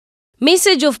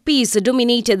Message of peace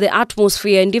dominated the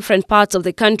atmosphere in different parts of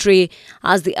the country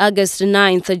as the August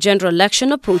 9th general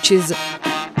election approaches.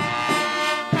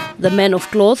 The men of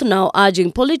cloth now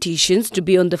urging politicians to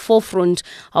be on the forefront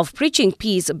of preaching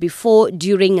peace before,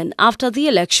 during and after the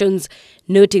elections,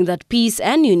 noting that peace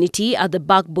and unity are the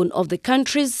backbone of the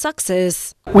country's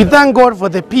success. We thank God for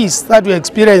the peace that we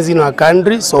experience in our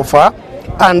country so far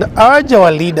and urge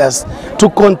our leaders to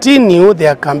continue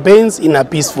their campaigns in a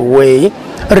peaceful way,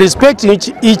 respecting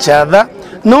each other,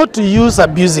 not to use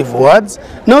abusive words,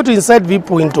 not to incite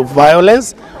people into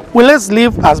violence. Well, let's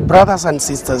live as brothers and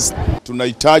sisters.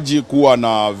 Tunahitaji kuwa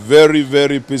na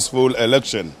very peaceful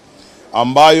election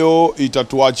ambayo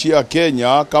itatuachia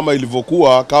Kenya kama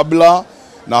ilivyokuwa kabla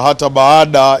na hata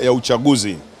baada ya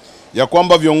uchaguzi, ya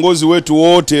kwamba viongozi wetu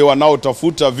wote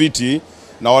wanaotafuta viti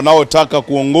na wanaotaka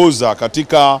kuongoza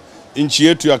katika nchi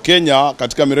yetu ya Kenya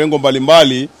katika mirengo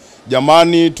mbalimbali,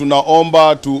 jamani,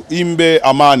 tunaomba tuimbe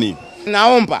amani.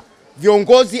 Naomba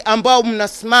viongozi ambao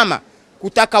mnasimama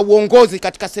kutaka uongozi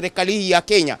katika serikali hii ya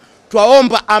Kenya,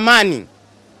 tuwaomba amani.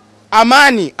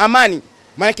 Amani.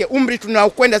 Maana umri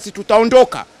tunaokwenda si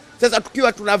tutaondoka. Sasa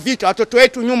tukiwa tuna vita, watoto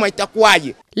wetu nyuma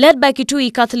itakuwaje? Led by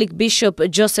Kisii Catholic Bishop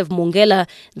Joseph Mongela,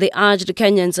 they urged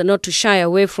Kenyans not to shy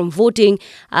away from voting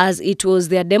as it was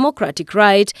their democratic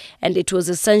right and it was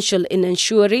essential in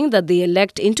ensuring that they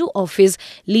elect into office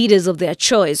leaders of their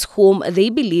choice whom they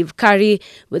believe carry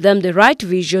with them the right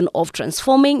vision of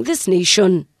transforming this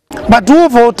nation. But to all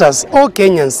voters, all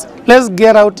Kenyans, let's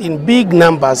get out in big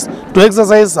numbers to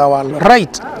exercise our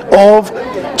right of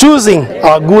choosing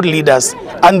our good leaders.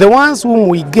 And the ones whom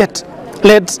we get,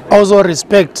 let's also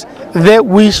respect the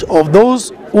wish of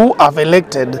those who have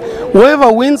elected.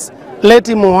 Whoever wins, let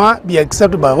him or her be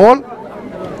accepted by all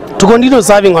to continue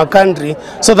serving our country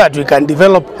so that we can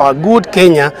develop our good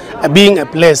Kenya being a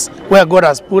place where God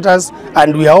has put us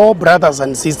and we are all brothers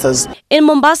and sisters. In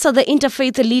Mombasa, the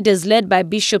interfaith leaders led by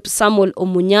Bishop Samuel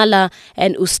Omunyala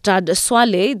and Ustad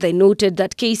Swale, they noted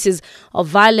that cases of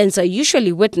violence are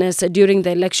usually witnessed during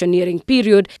the electioneering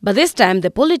period, but this time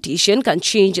the politician can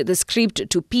change the script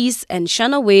to peace and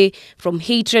shun away from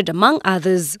hatred among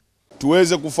others.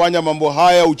 Tuweze kufanya mambo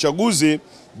haya uchaguzi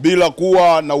bila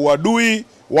kuwa na uadui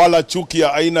wala chuki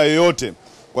ya aina yoyote,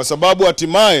 kwa sababu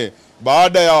hatimaye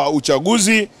baada ya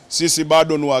uchaguzi sisi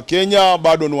bado ni wa Kenya,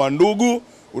 bado ni wa ndugu.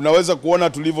 Unaweza kuona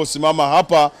tulivyosimama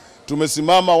hapa,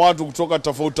 tumesimama watu kutoka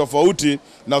tofauti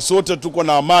na sote tuko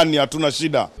na amani, hatuna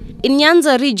shida. In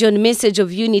Nyanza region, message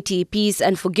of unity, peace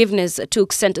and forgiveness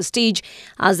took center stage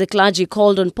as the clergy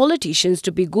called on politicians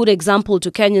to be good example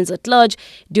to Kenyans at large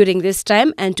during this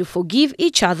time and to forgive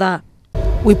each other.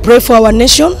 We pray for our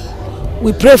nation.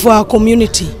 We pray for our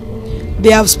community.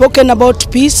 They have spoken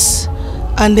about peace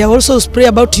and they also pray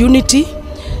about unity.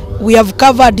 We have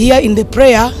covered here in the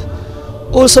prayer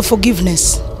also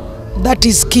forgiveness. That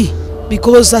is key,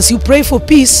 because as you pray for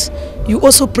peace, you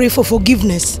also pray for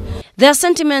forgiveness. Their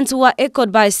sentiments were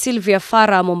echoed by Sylvia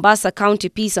Farah, Mombasa County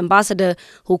Peace Ambassador,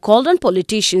 who called on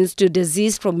politicians to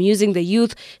desist from using the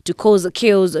youth to cause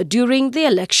chaos during the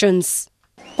elections.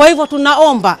 Kwa hivyo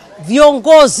tunaomba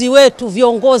viongozi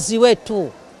wetu,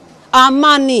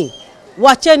 amani,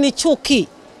 wacheni chuki,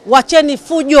 wacheni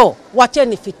fujo,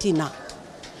 wacheni fitina.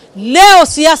 Leo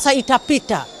siasa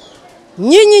itapita.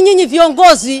 Nyinyi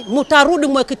viongozi mutarudi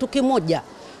mwe kitu kimoja.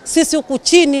 Sisi huku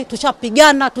chini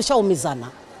tushapigana, tushaumizana.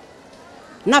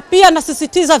 Na pia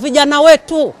nasisitiza vijana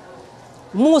wetu,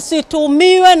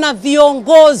 musitumiwe na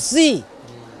viongozi.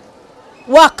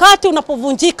 Wakati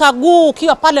unapovunjika guu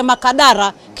ukiwa pale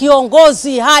Makadara,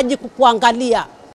 kiongozi haji kukuangalia.